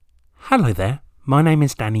Hello there, my name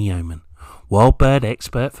is Danny Yeoman, wild bird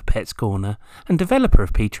expert for Pets Corner and developer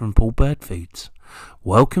of Peter and Paul Bird Foods.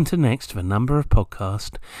 Welcome to the next of a number of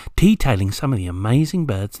podcasts detailing some of the amazing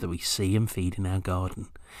birds that we see and feed in our garden.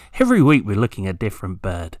 Every week we're looking at a different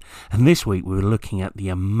bird, and this week we're looking at the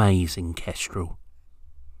amazing kestrel.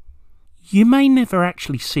 You may never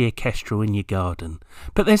actually see a kestrel in your garden,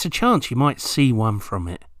 but there's a chance you might see one from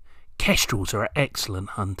it. Kestrels are excellent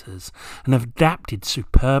hunters and have adapted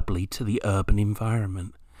superbly to the urban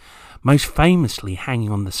environment, most famously hanging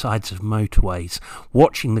on the sides of motorways,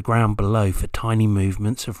 watching the ground below for tiny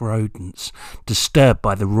movements of rodents, disturbed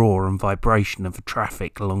by the roar and vibration of the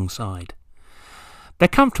traffic alongside. They're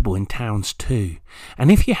comfortable in towns too, and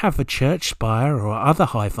if you have a church spire or other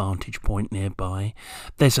high vantage point nearby,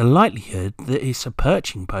 there's a likelihood that it's a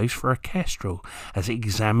perching post for a kestrel as it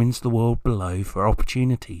examines the world below for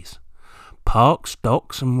opportunities. Parks,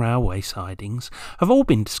 docks and railway sidings have all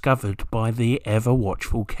been discovered by the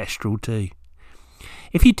ever-watchful kestrel too.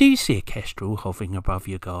 If you do see a kestrel hovering above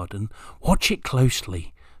your garden, watch it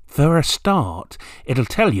closely. For a start, it'll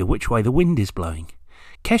tell you which way the wind is blowing.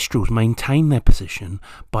 Kestrels maintain their position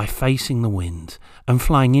by facing the wind and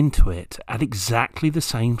flying into it at exactly the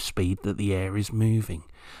same speed that the air is moving,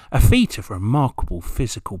 a feat of remarkable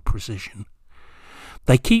physical precision.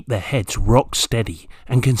 They keep their heads rock steady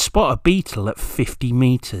and can spot a beetle at 50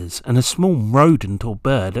 metres and a small rodent or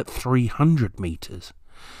bird at 300 metres.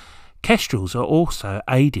 Kestrels are also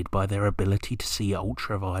aided by their ability to see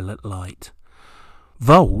ultraviolet light.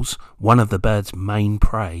 Voles, one of the bird's main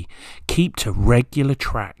prey, keep to regular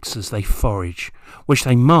tracks as they forage, which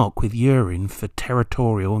they mark with urine for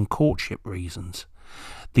territorial and courtship reasons.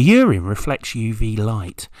 The urine reflects UV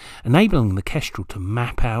light, enabling the kestrel to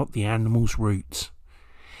map out the animal's routes.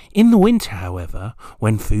 In the winter, however,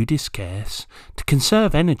 when food is scarce, to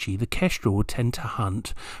conserve energy the kestrel will tend to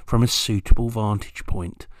hunt from a suitable vantage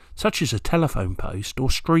point, such as a telephone post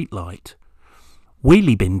or street light.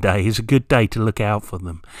 Wheelie bin day is a good day to look out for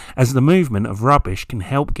them, as the movement of rubbish can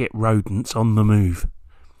help get rodents on the move.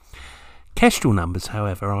 Kestrel numbers,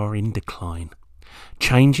 however, are in decline.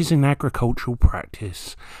 Changes in agricultural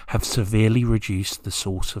practice have severely reduced the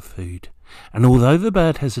source of food, and although the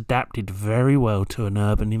bird has adapted very well to an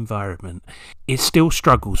urban environment, it still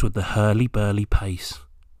struggles with the hurly-burly pace.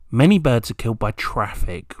 Many birds are killed by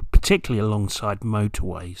traffic, particularly alongside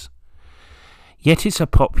motorways. Yet it's a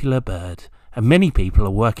popular bird, and many people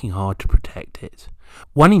are working hard to protect it.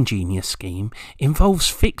 One ingenious scheme involves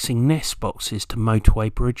fixing nest boxes to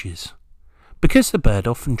motorway bridges. Because the bird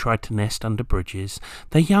often tried to nest under bridges,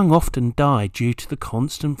 their young often die due to the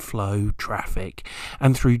constant flow, traffic,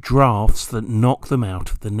 and through drafts that knock them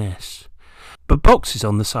out of the nest. But boxes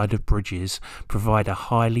on the side of bridges provide a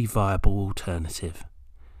highly viable alternative.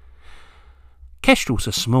 Kestrels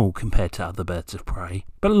are small compared to other birds of prey,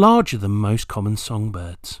 but larger than most common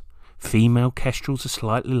songbirds. Female kestrels are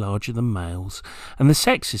slightly larger than males, and the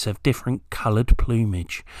sexes have different coloured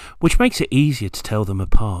plumage, which makes it easier to tell them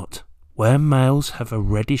apart. Where males have a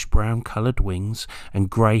reddish-brown coloured wings and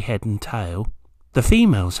grey head and tail, the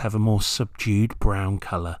females have a more subdued brown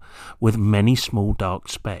colour with many small dark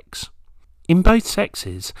specks. In both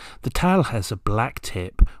sexes, the tail has a black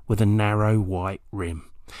tip with a narrow white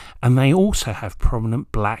rim, and they also have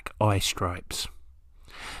prominent black eye stripes.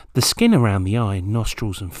 The skin around the eye,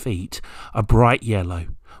 nostrils and feet are bright yellow,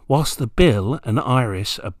 whilst the bill and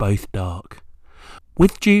iris are both dark.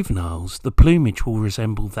 With juveniles, the plumage will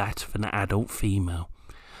resemble that of an adult female.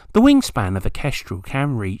 The wingspan of a kestrel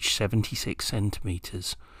can reach 76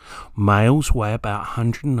 centimetres. Males weigh about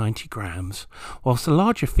 190 grams, whilst the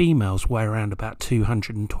larger females weigh around about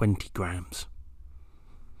 220 grams.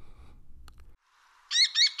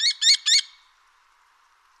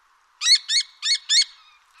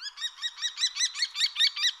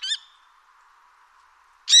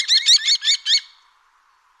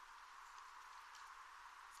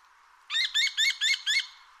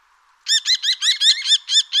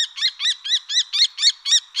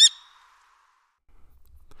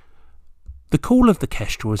 The call of the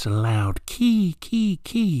kestrel is a loud kee, kee,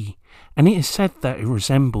 kee, and it is said that it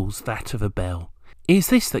resembles that of a bell. It is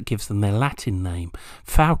this that gives them their Latin name,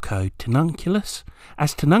 Falco tenunculus,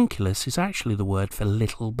 as tenunculus is actually the word for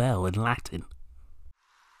little bell in Latin.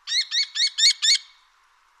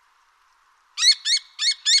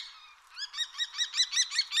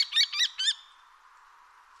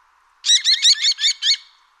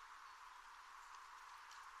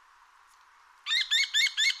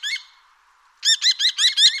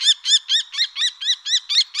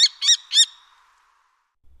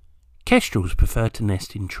 Kestrels prefer to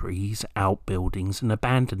nest in trees, outbuildings and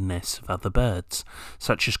abandoned nests of other birds,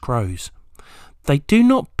 such as crows. They do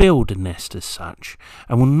not build a nest as such,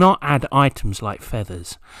 and will not add items like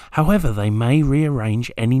feathers. However, they may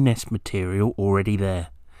rearrange any nest material already there.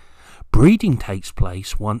 Breeding takes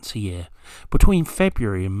place once a year, between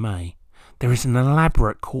February and May. There is an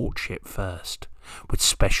elaborate courtship first, with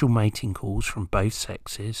special mating calls from both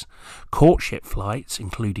sexes, courtship flights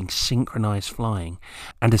including synchronized flying,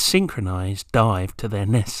 and a synchronized dive to their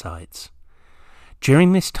nest sites.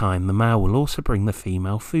 During this time, the male will also bring the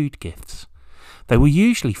female food gifts. They will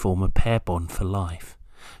usually form a pair bond for life.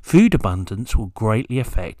 Food abundance will greatly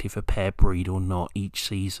affect if a pair breed or not each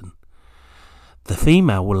season. The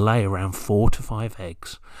female will lay around 4 to 5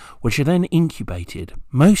 eggs, which are then incubated,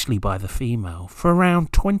 mostly by the female, for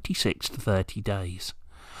around 26 to 30 days.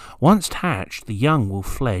 Once hatched, the young will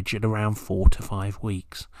fledge at around 4 to 5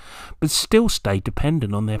 weeks, but still stay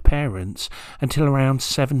dependent on their parents until around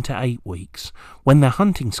 7 to 8 weeks, when their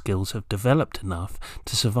hunting skills have developed enough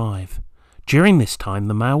to survive. During this time,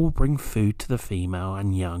 the male will bring food to the female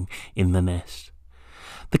and young in the nest.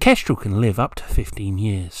 The kestrel can live up to 15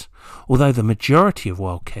 years, although the majority of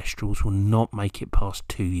wild kestrels will not make it past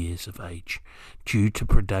 2 years of age, due to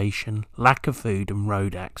predation, lack of food and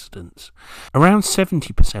road accidents. Around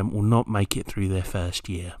 70% will not make it through their first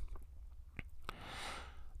year.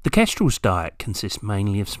 The kestrel's diet consists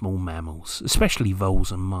mainly of small mammals, especially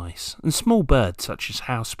voles and mice, and small birds such as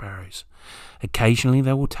house sparrows. Occasionally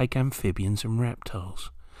they will take amphibians and reptiles.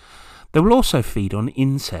 They will also feed on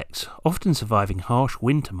insects, often surviving harsh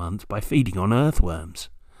winter months by feeding on earthworms.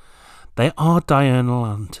 They are diurnal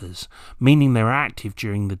hunters, meaning they are active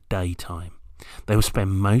during the daytime. They will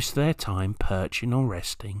spend most of their time perching or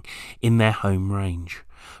resting in their home range,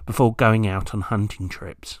 before going out on hunting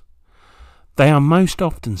trips. They are most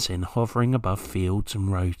often seen hovering above fields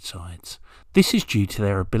and roadsides. This is due to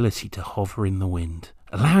their ability to hover in the wind,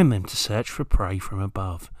 allowing them to search for prey from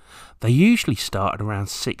above. They usually start at around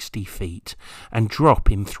 60 feet and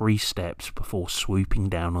drop in 3 steps before swooping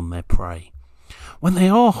down on their prey. When they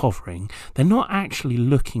are hovering, they're not actually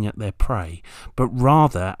looking at their prey, but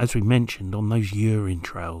rather, as we mentioned, on those urine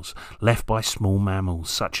trails left by small mammals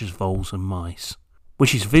such as voles and mice,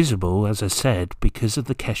 which is visible, as I said, because of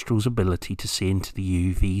the kestrel's ability to see into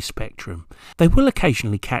the UV spectrum. They will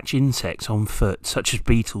occasionally catch insects on foot, such as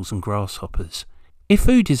beetles and grasshoppers. If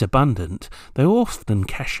food is abundant, they will often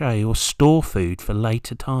cache or store food for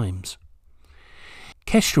later times.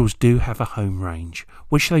 Kestrels do have a home range,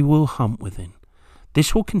 which they will hunt within.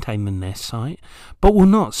 This will contain the nest site, but will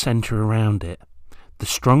not centre around it. The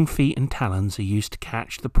strong feet and talons are used to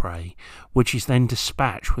catch the prey, which is then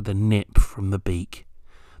dispatched with a nip from the beak.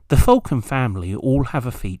 The falcon family all have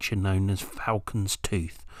a feature known as falcon's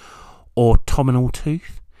tooth, or terminal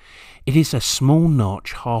tooth. It is a small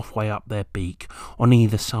notch halfway up their beak on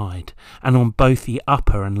either side, and on both the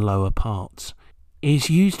upper and lower parts. It is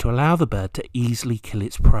used to allow the bird to easily kill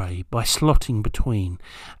its prey by slotting between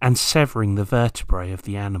and severing the vertebrae of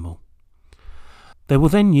the animal. They will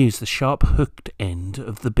then use the sharp hooked end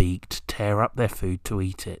of the beak to tear up their food to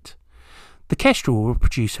eat it. The kestrel will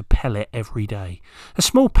produce a pellet every day, a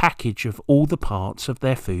small package of all the parts of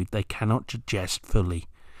their food they cannot digest fully,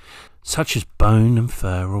 such as bone and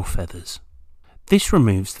fur or feathers. This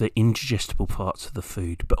removes the indigestible parts of the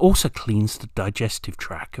food, but also cleans the digestive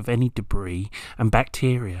tract of any debris and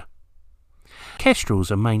bacteria.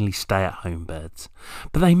 Kestrels are mainly stay-at-home birds,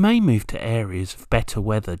 but they may move to areas of better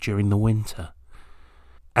weather during the winter.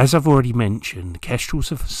 As I've already mentioned, kestrels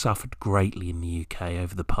have suffered greatly in the UK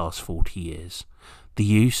over the past 40 years. The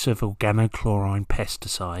use of organochlorine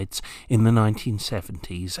pesticides in the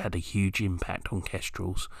 1970s had a huge impact on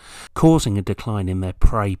kestrels, causing a decline in their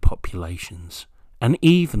prey populations, and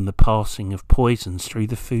even the passing of poisons through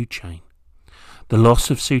the food chain. The loss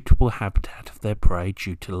of suitable habitat of their prey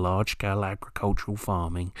due to large-scale agricultural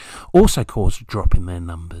farming also caused a drop in their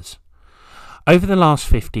numbers. Over the last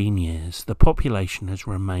 15 years, the population has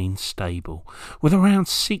remained stable, with around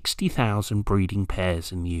 60,000 breeding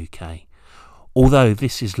pairs in the UK, although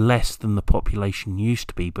this is less than the population used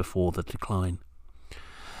to be before the decline.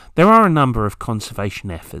 There are a number of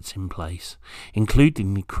conservation efforts in place,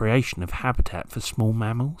 including the creation of habitat for small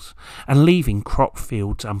mammals and leaving crop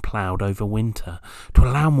fields unploughed over winter to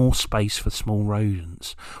allow more space for small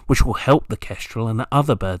rodents, which will help the kestrel and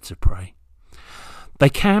other birds of prey. They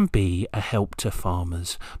can be a help to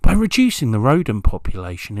farmers by reducing the rodent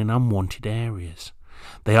population in unwanted areas.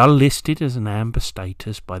 They are listed as an amber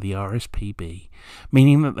status by the RSPB,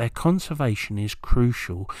 meaning that their conservation is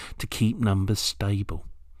crucial to keep numbers stable.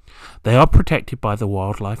 They are protected by the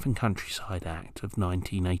Wildlife and Countryside Act of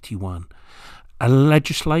 1981, a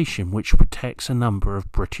legislation which protects a number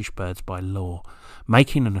of British birds by law,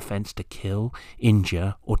 making an offence to kill,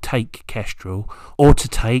 injure or take kestrel, or to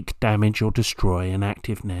take, damage or destroy an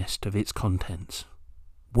active nest of its contents.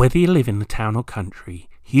 Whether you live in the town or country,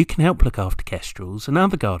 you can help look after kestrels and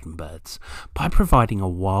other garden birds by providing a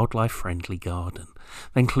wildlife-friendly garden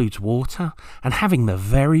that includes water and having the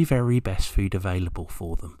very, very best food available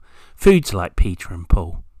for them. Foods like Peter and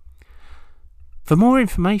Paul. For more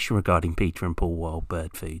information regarding Peter and Paul Wild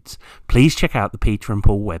Bird Foods, please check out the Peter and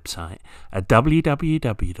Paul website at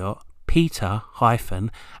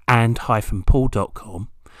www.peter-and-paul.com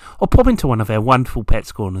or pop into one of their wonderful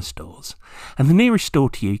Pets Corner stores. And the nearest store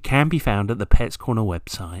to you can be found at the Pets Corner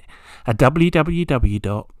website at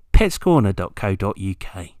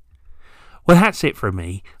www.petscorner.co.uk. Well, that's it from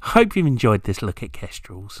me. I hope you've enjoyed this look at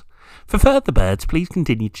kestrels. For further birds, please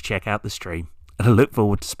continue to check out the stream, and I look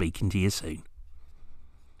forward to speaking to you soon.